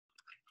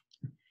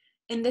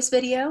In this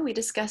video, we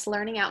discuss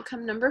learning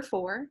outcome number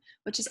 4,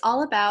 which is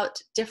all about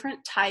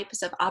different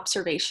types of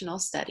observational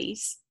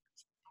studies.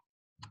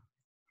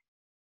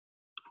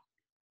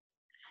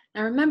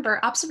 Now remember,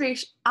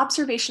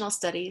 observational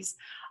studies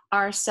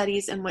are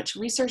studies in which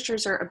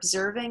researchers are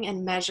observing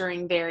and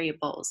measuring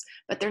variables,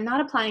 but they're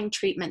not applying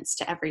treatments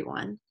to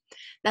everyone.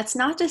 That's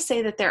not to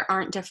say that there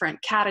aren't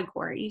different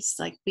categories,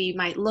 like we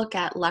might look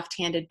at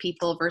left-handed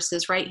people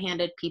versus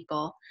right-handed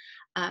people,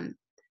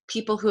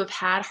 people who have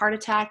had heart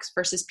attacks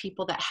versus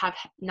people that have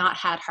not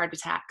had heart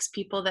attacks,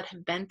 people that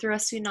have been through a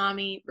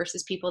tsunami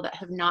versus people that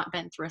have not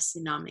been through a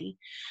tsunami.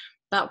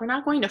 But we're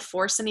not going to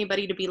force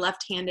anybody to be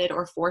left-handed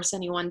or force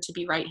anyone to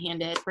be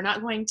right-handed. We're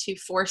not going to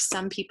force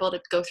some people to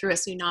go through a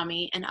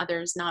tsunami and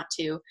others not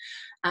to.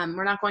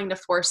 We're not going to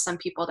force some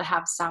people to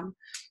have some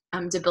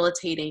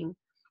debilitating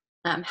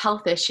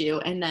health issue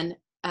and then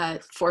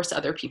force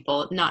other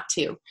people not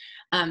to.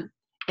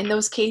 In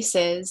those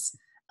cases,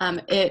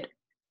 it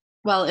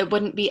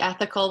wouldn't be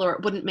ethical or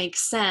it wouldn't make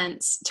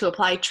sense to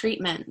apply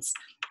treatments,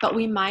 but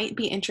we might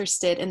be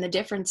interested in the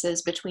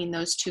differences between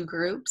those two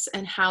groups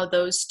and how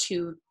those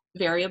two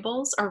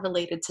variables are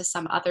related to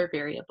some other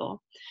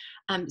variable.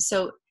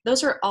 So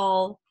those are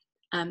all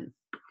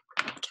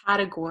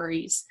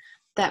categories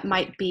that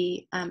might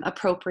be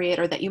appropriate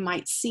or that you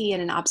might see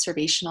in an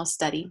observational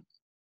study.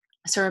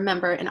 So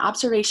remember, in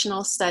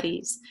observational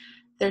studies,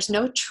 there's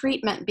no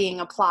treatment being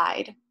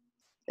applied.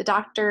 The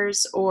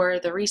doctors or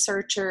the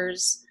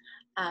researchers,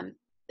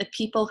 the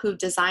people who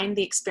designed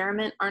the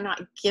experiment are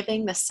not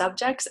giving the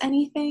subjects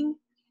anything,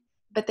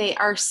 but they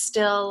are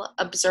still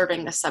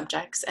observing the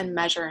subjects and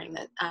measuring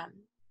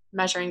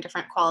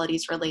different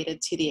qualities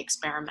related to the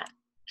experiment.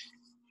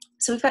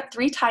 So we've got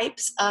 3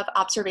 types of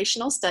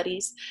observational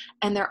studies,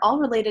 and they're all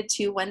related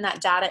to when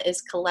that data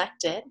is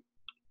collected.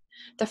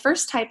 The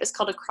first type is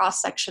called a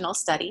cross-sectional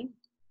study.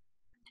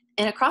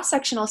 In a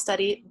cross-sectional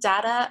study,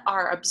 data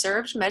are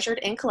observed, measured,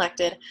 and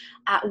collected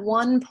at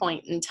one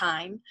point in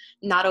time,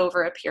 not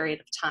over a period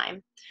of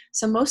time.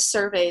 So most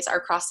surveys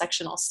are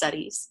cross-sectional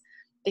studies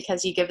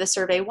because you give the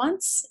survey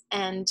once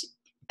and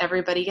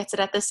everybody gets it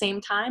at the same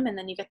time, and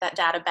then you get that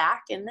data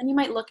back, and then you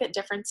might look at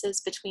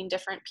differences between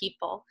different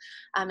people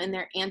and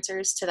their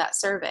answers to that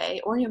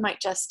survey, or you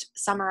might just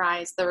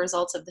summarize the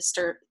results of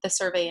the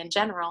survey in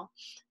general.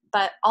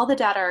 But all the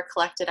data are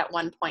collected at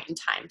one point in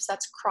time, so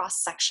that's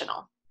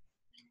cross-sectional.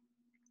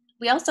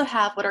 We also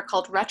have what are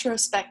called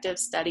retrospective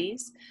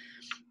studies.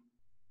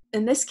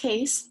 In this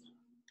case,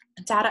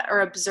 data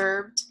are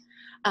observed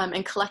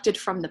and collected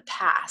from the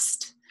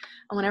past.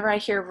 And whenever I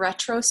hear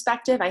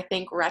retrospective, I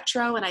think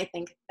retro, and I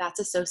think that's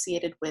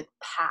associated with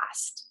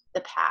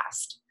the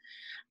past.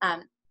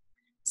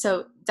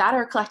 So data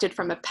are collected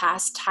from a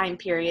past time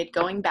period,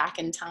 going back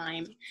in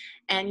time.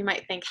 And you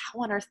might think, how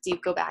on earth do you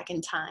go back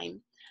in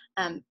time?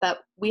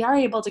 But we are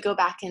able to go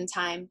back in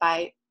time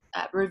by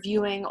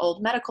reviewing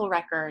old medical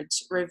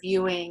records,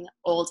 reviewing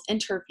old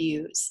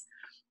interviews,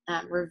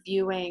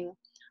 reviewing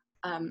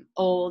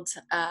old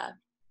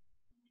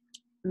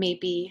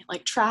maybe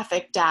like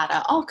traffic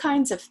data, all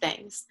kinds of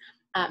things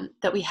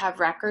that we have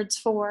records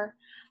for,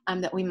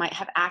 that we might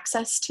have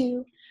access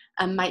to,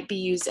 might be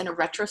used in a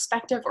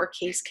retrospective or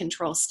case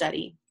control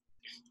study.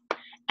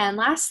 And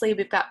lastly,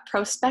 we've got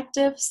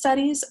prospective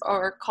studies,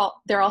 or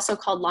they're also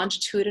called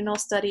longitudinal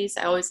studies.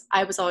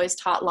 I was always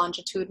taught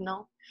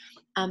longitudinal.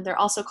 They're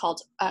also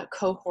called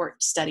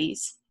cohort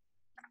studies.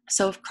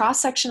 So if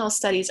cross-sectional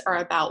studies are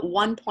about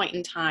one point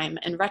in time,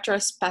 and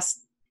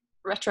retrospective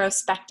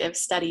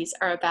studies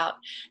are about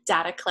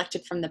data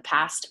collected from the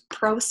past,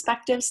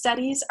 prospective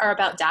studies are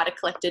about data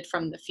collected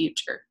from the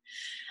future.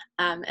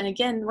 And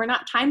again, we're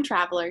not time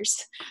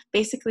travelers.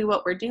 Basically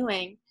what we're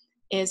doing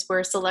is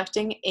we're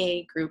selecting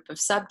a group of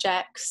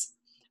subjects,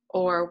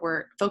 or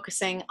we're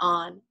focusing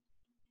on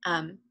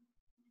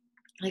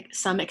like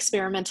some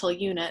experimental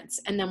units,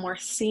 and then we're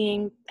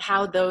seeing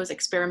how those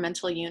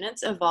experimental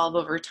units evolve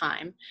over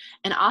time.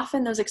 And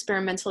often those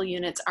experimental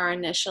units are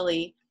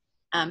initially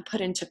put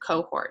into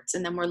cohorts,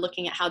 and then we're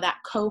looking at how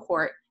that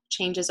cohort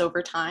changes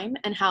over time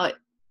and how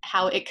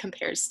it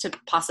compares to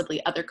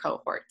possibly other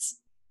cohorts.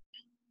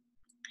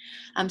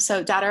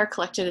 So data are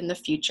collected in the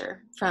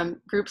future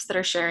from groups that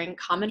are sharing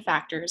common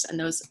factors, and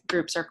those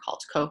groups are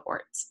called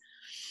cohorts.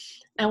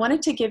 I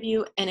wanted to give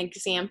you an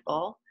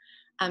example.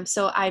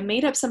 So I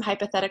made up some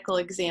hypothetical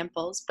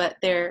examples, but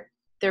they're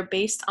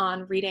based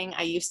on reading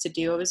I used to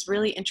do. I was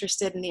really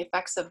interested in the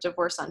effects of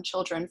divorce on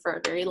children for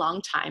a very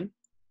long time.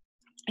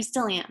 I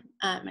still am.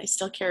 I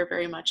still care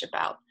very much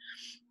about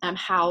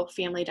how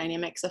family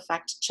dynamics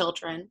affect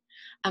children.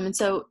 And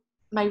so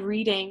my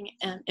reading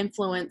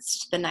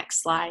influenced the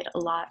next slide a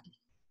lot.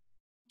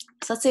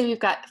 So let's say we've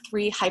got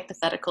 3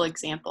 hypothetical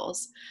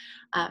examples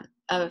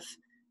of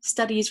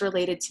studies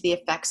related to the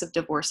effects of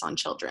divorce on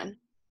children.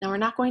 Now, we're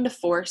not going to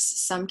force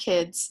some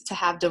kids to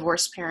have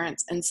divorced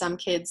parents and some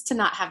kids to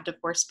not have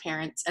divorced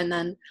parents and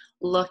then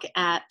look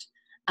at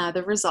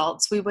the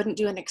results. We wouldn't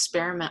do an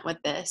experiment with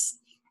this,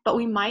 but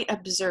we might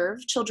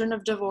observe children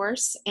of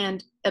divorce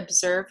and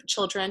observe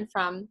children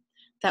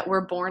that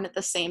were born at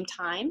the same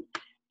time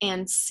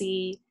and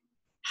see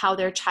how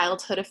their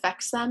childhood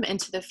affects them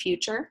into the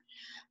future.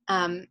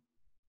 And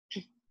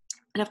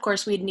of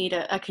course, we'd need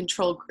a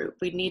control group.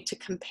 We'd need to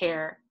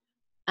compare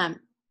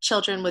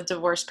children with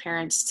divorced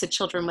parents to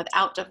children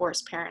without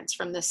divorced parents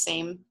from the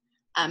same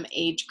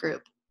age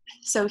group.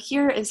 So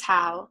here is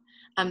how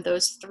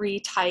those three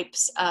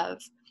types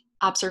of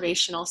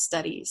observational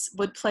studies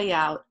would play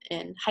out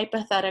in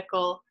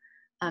hypothetical,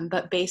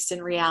 but based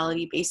in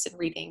reality, based in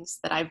readings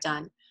that I've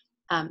done,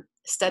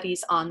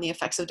 studies on the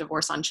effects of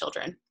divorce on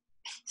children.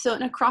 So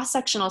in a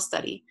cross-sectional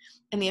study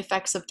in the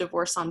effects of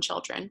divorce on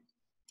children,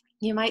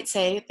 you might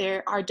say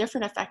there are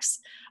different effects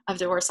of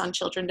divorce on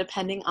children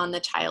depending on the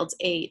child's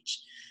age.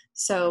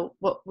 So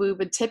what we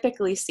would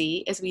typically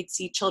see is we'd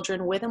see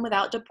children with and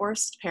without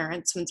divorced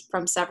parents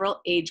from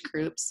several age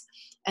groups,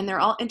 and they're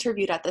all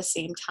interviewed at the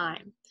same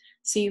time.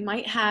 So you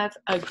might have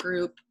a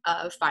group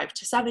of 5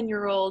 to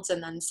 7-year-olds,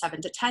 and then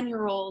 7 to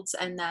 10-year-olds,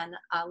 and then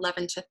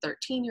 11 to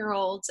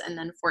 13-year-olds, and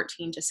then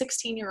 14 to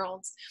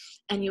 16-year-olds.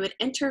 And you would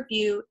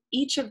interview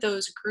each of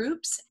those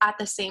groups at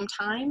the same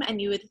time,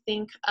 and you would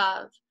think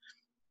of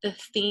the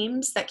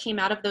themes that came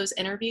out of those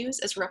interviews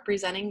as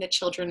representing the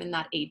children in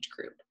that age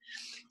group.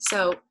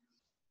 So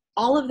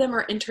all of them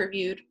are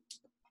interviewed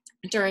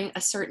during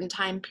a certain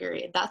time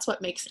period. That's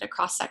what makes it a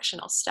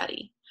cross-sectional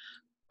study.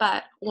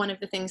 But one of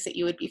the things that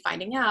you would be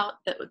finding out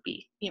that would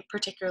be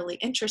particularly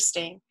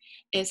interesting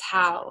is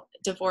how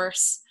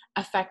divorce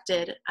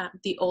affected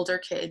the older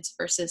kids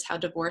versus how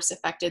divorce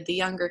affected the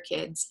younger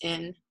kids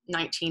in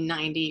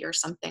 1990 or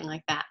something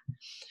like that.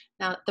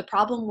 Now, the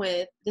problem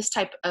with this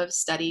type of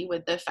study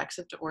with the effects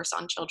of divorce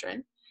on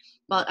children,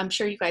 well, I'm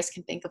sure you guys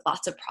can think of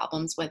lots of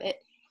problems with it,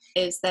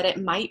 is that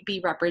it might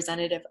be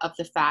representative of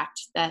the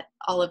fact that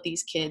all of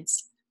these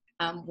kids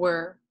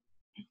were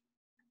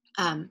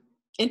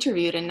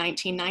interviewed in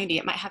 1990.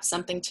 It might have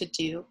something to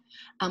do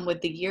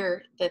with the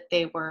year that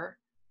they were,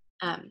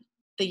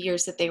 the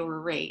years that they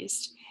were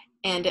raised.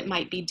 And it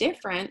might be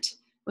different.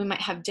 We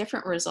might have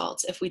different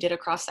results if we did a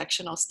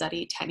cross-sectional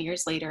study 10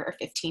 years later or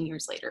 15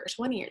 years later or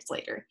 20 years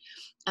later.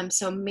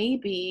 So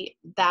maybe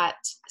that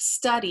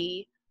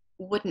study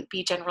wouldn't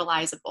be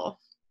generalizable.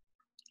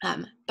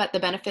 But the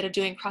benefit of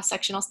doing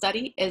cross-sectional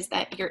study is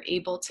that you're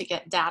able to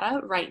get data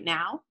right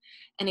now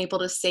and able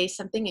to say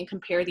something and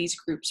compare these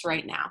groups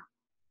right now.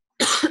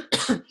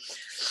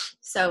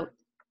 So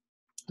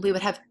we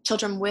would have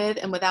children with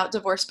and without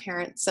divorced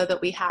parents so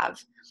that we have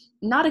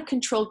not a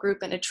control group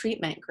and a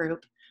treatment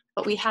group,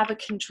 but we have a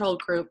control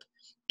group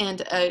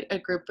and a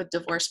group with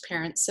divorced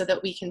parents so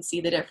that we can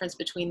see the difference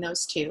between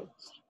those two.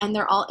 And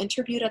they're all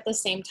interviewed at the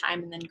same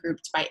time and then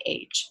grouped by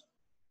age.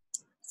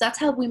 So that's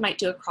how we might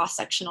do a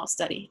cross-sectional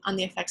study on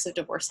the effects of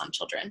divorce on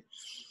children.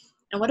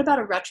 And what about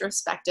a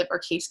retrospective or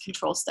case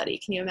control study?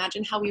 Can you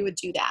imagine how we would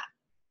do that?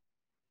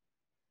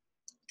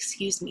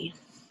 Excuse me.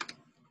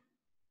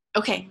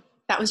 Okay,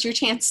 that was your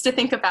chance to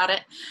think about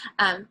it.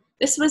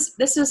 This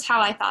was how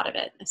I thought of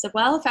it. I said,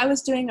 well, if I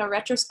was doing a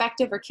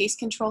retrospective or case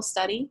control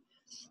study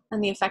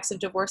on the effects of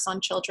divorce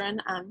on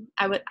children,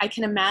 I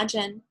can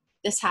imagine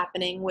this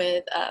happening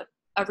with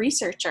a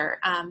researcher,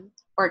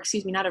 or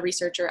excuse me, not a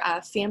researcher,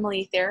 a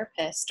family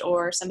therapist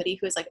or somebody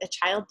who is like a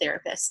child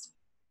therapist,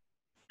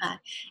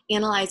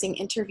 analyzing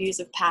interviews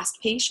of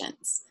past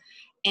patients.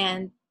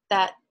 And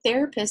that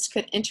therapist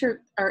could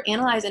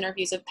analyze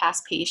interviews of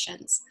past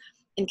patients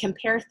and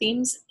compare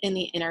themes in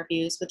the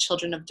interviews with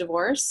children of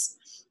divorce,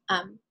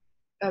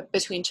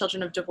 between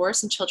children of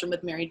divorce and children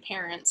with married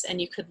parents. And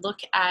you could look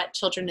at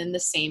children in the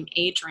same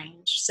age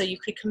range. So you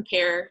could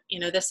compare,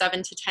 the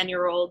 7 to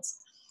 10-year-olds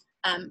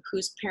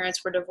whose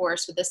parents were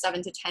divorced with the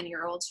 7 to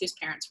 10-year-olds whose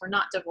parents were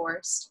not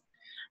divorced.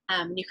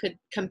 You could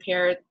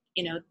compare,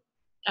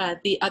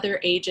 the other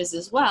ages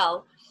as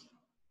well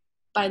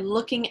by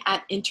looking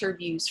at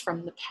interviews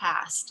from the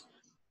past.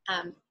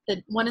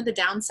 One of the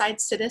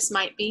downsides to this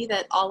might be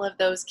that all of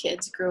those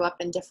kids grew up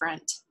in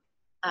different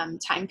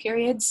time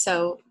periods.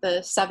 So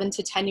the 7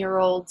 to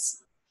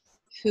 10-year-olds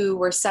who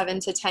were 7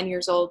 to 10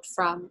 years old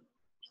from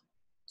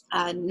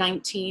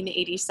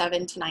 1987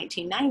 to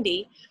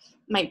 1990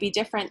 might be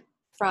different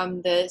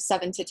from the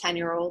 7 to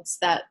 10-year-olds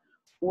that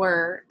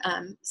were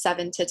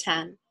 7 to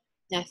 10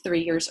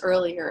 3 years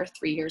earlier, or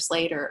 3 years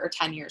later, or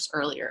 10 years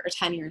earlier, or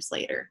 10 years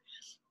later.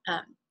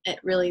 It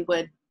really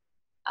would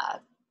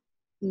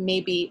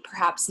maybe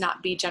perhaps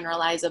not be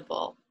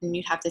generalizable, and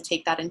you'd have to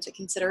take that into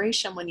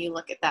consideration when you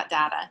look at that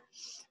data.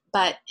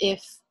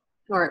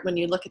 Or when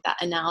you look at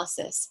that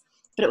analysis.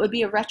 But it would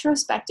be a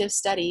retrospective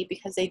study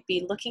because they'd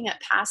be looking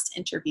at past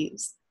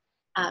interviews,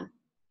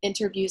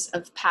 interviews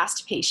of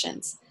past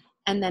patients,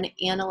 and then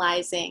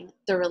analyzing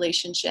the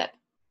relationship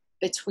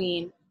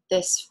between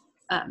this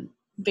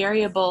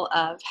variable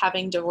of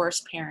having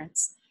divorced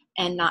parents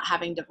and not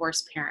having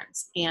divorced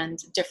parents,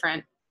 and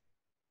different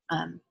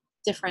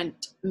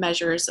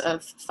measures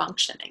of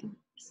functioning.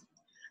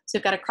 So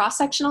we've got a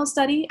cross-sectional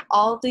study.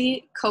 All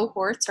the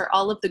cohorts, or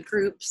all of the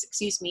groups,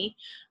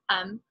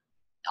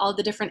 all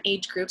the different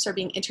age groups are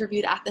being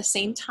interviewed at the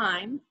same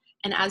time.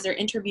 And as they're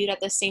interviewed at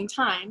the same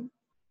time,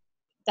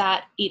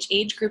 that each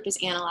age group is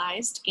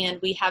analyzed and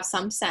we have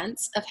some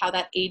sense of how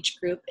that age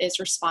group is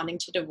responding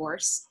to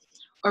divorce.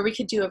 Or we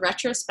could do a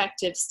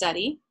retrospective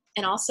study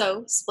and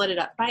also split it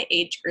up by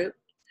age group,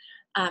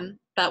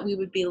 but we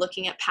would be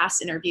looking at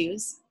past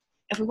interviews.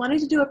 If we wanted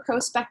to do a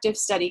prospective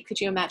study,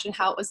 could you imagine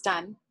how it was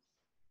done?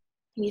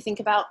 Can you think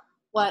about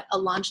what a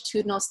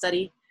longitudinal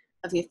study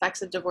of the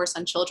effects of divorce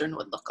on children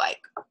would look like?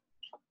 I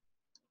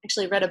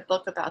actually read a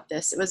book about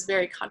this. It was a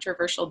very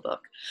controversial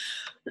book.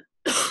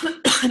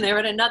 And I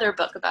read another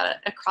book about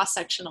a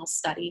cross-sectional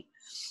study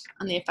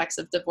on the effects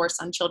of divorce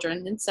on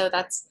children. And so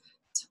that's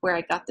where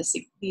I got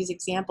these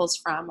examples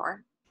from,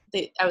 or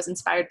I was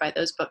inspired by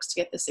those books to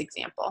get this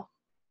example.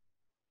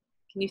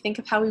 Can you think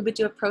of how we would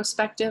do a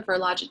prospective or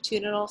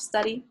longitudinal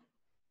study?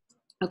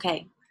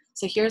 Okay,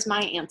 so here's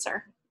my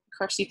answer. Of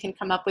course, you can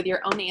come up with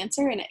your own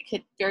answer, and it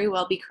could very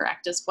well be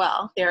correct as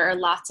well. There are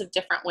lots of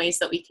different ways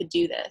that we could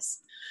do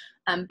this.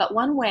 But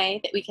one way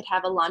that we could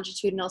have a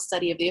longitudinal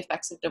study of the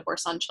effects of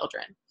divorce on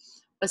children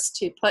was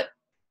to put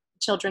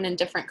children in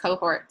different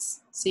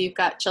cohorts. So you've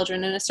got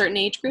children in a certain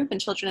age group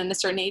and children in a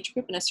certain age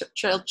group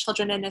and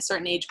children in a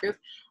certain age group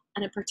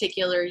in a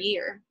particular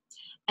year.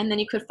 And then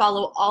you could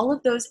follow all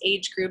of those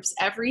age groups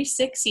every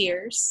 6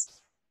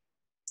 years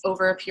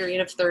over a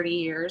period of 30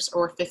 years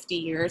or 50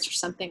 years or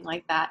something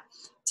like that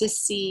to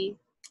see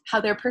how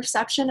their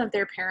perception of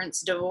their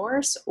parents'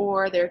 divorce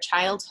or their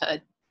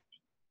childhood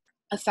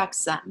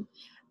affects them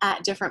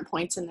at different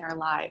points in their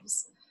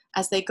lives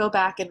as they go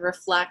back and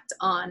reflect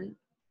on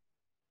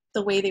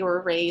the way they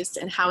were raised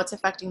and how it's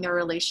affecting their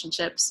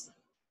relationships,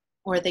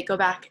 or they go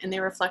back and they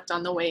reflect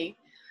on the way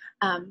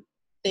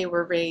they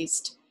were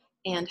raised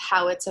and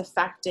how it's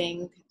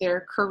affecting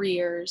their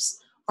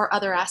careers or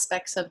other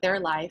aspects of their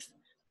life.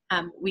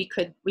 We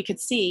could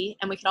see,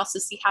 and we could also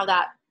see how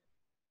that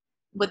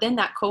within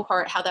that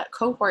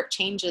cohort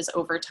changes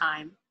over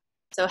time.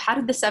 So how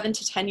did the 7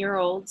 to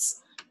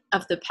 10-year-olds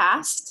of the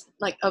past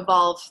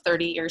evolve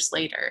 30 years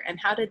later, and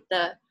how did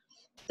the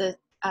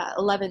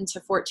 11 to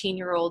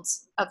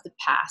 14-year-olds of the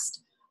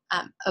past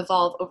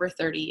evolve over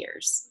 30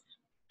 years?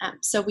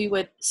 So we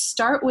would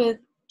start with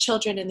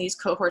children in these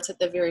cohorts at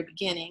the very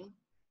beginning,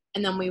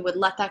 and then we would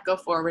let that go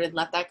forward and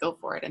let that go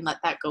forward and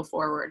let that go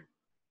forward.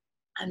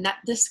 And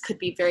this could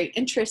be very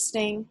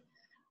interesting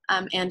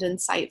and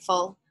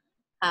insightful,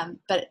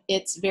 but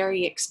it's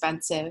very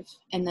expensive.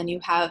 And then you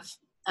have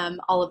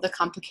all of the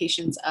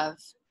complications of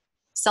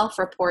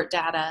self-report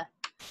data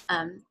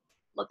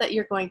that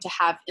you're going to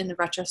have in the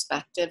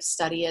retrospective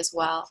study as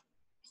well.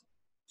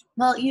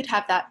 Well, you'd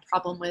have that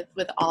problem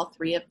with all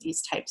three of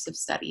these types of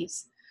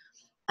studies.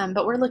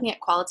 But we're looking at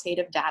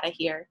qualitative data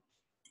here.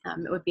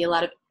 It would be a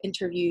lot of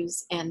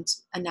interviews and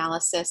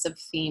analysis of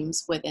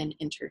themes within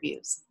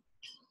interviews.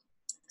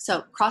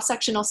 So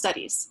cross-sectional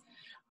studies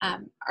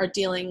are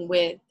dealing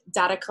with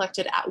data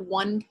collected at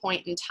one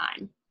point in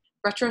time.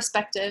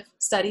 Retrospective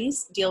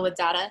studies deal with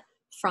data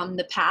from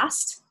the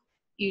past,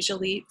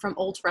 usually from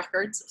old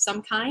records of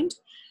some kind,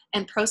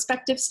 and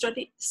prospective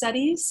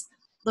studies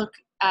look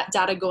at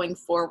data going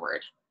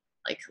forward,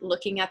 like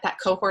looking at that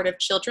cohort of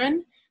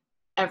children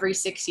every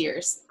 6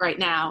 years right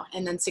now,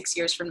 and then 6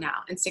 years from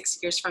now, and 6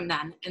 years from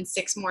then, and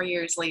 6 more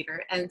years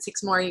later, and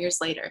 6 more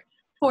years later,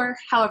 for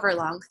however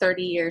long,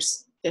 30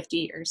 years, 50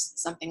 years,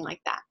 something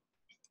like that.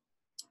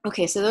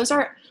 Okay, so those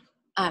are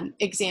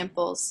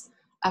examples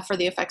for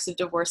the effects of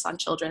divorce on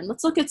children.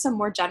 Let's look at some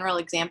more general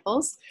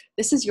examples.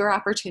 This is your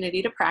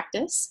opportunity to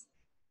practice.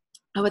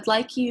 I would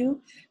like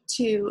you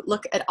to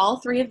look at all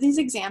three of these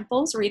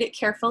examples, read it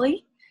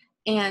carefully,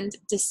 and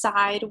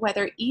decide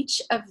whether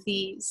each of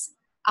these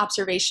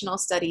observational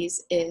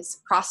studies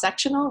is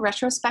cross-sectional,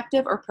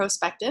 retrospective, or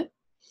prospective.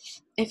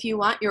 If you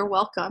want, you're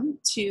welcome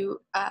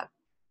to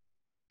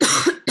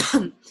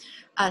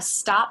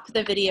stop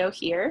the video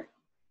here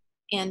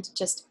and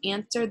just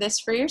answer this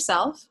for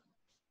yourself,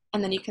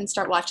 and then you can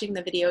start watching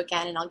the video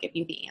again and I'll give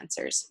you the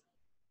answers.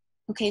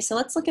 Okay, so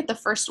let's look at the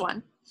first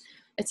one.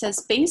 It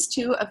says phase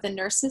 2 of the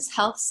Nurses'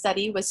 Health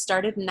Study was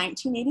started in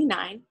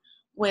 1989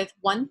 with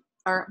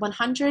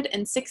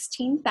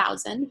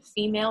 116,000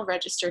 female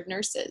registered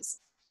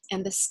nurses,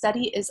 and the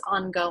study is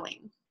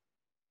ongoing.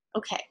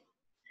 Okay,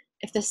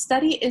 if the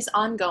study is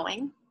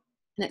ongoing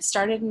and it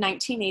started in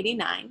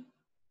 1989,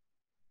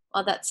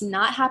 well, that's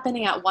not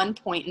happening at one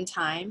point in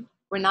time.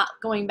 We're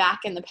not going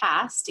back in the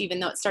past, even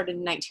though it started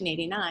in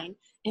 1989.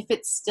 If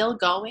it's still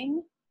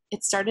going,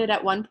 it started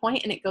at one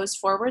point and it goes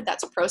forward,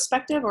 that's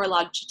prospective or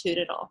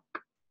longitudinal.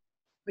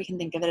 We can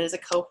think of it as a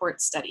cohort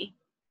study.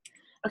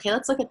 Okay,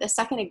 let's look at the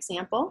second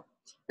example.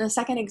 In the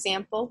second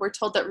example, we're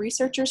told that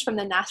researchers from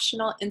the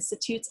National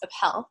Institutes of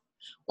Health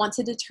want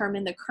to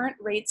determine the current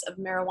rates of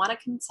marijuana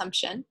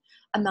consumption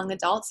among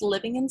adults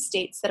living in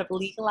states that have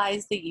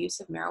legalized the use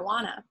of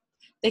marijuana.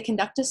 They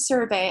conduct a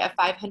survey of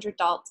 500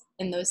 adults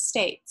in those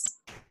states.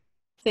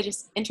 They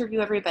just interview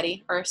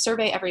everybody or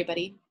survey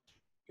everybody,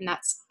 and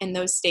that's in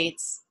those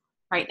states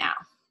right now.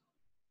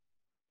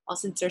 Well,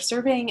 since they're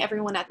surveying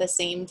everyone at the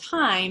same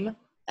time,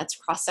 that's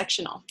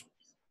cross-sectional.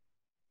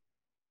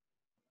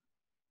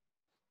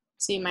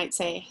 So you might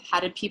say, how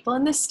did people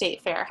in this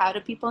state fare? How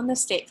did people in this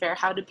state fare?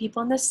 How did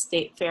people in this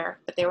state fare?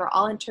 But they were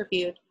all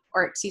interviewed,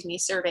 or excuse me,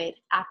 surveyed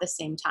at the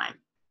same time.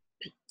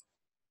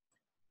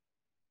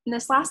 In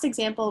this last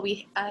example,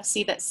 we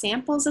see that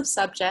samples of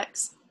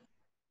subjects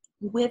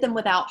with and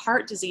without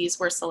heart disease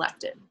were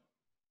selected.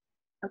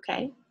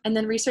 Okay, and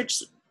then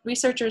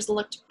researchers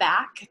looked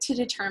back to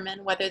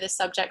determine whether the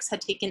subjects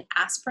had taken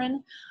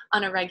aspirin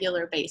on a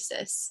regular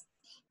basis.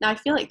 Now, I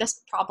feel like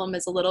this problem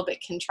is a little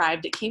bit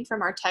contrived. It came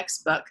from our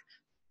textbook,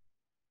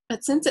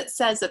 but since it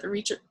says that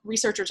the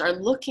researchers are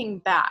looking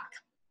back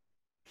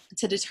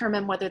to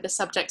determine whether the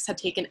subjects had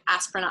taken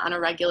aspirin on a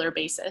regular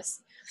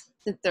basis,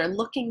 since they're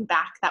looking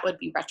back, that would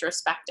be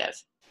retrospective.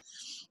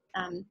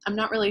 I'm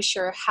not really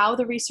sure how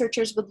the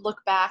researchers would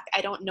look back.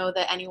 I don't know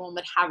that anyone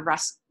would have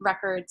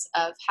records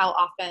of how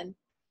often,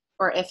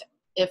 or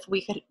if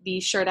we could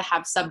be sure to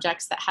have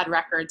subjects that had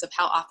records of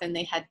how often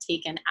they had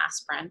taken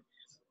aspirin.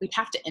 We'd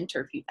have to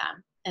interview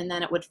them, and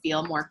then it would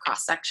feel more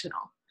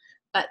cross-sectional.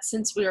 But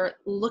since we're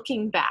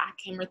looking back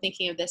and we're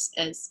thinking of this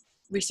as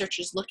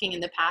researchers looking in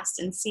the past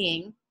and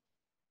seeing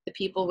the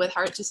people with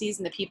heart disease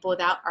and the people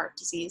without heart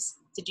disease,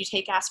 did you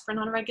take aspirin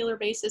on a regular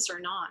basis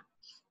or not?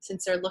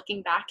 Since they're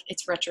looking back,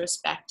 it's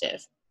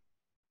retrospective.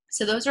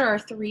 So those are our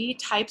three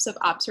types of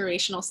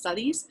observational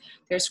studies.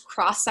 There's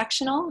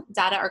cross-sectional,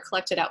 data are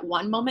collected at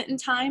one moment in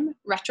time.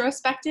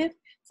 Retrospective,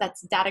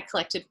 that's data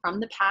collected from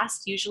the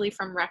past, usually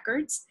from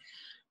records.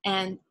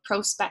 And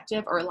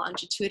prospective or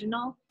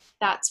longitudinal,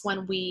 that's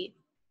when we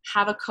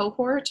have a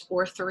cohort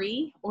or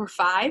 3 or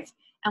 5,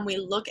 and we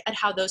look at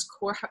how those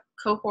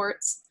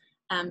cohorts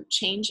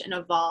change and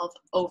evolve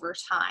over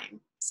time.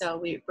 So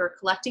we're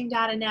collecting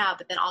data now,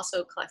 but then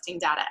also collecting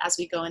data as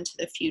we go into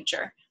the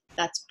future.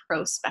 That's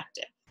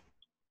prospective.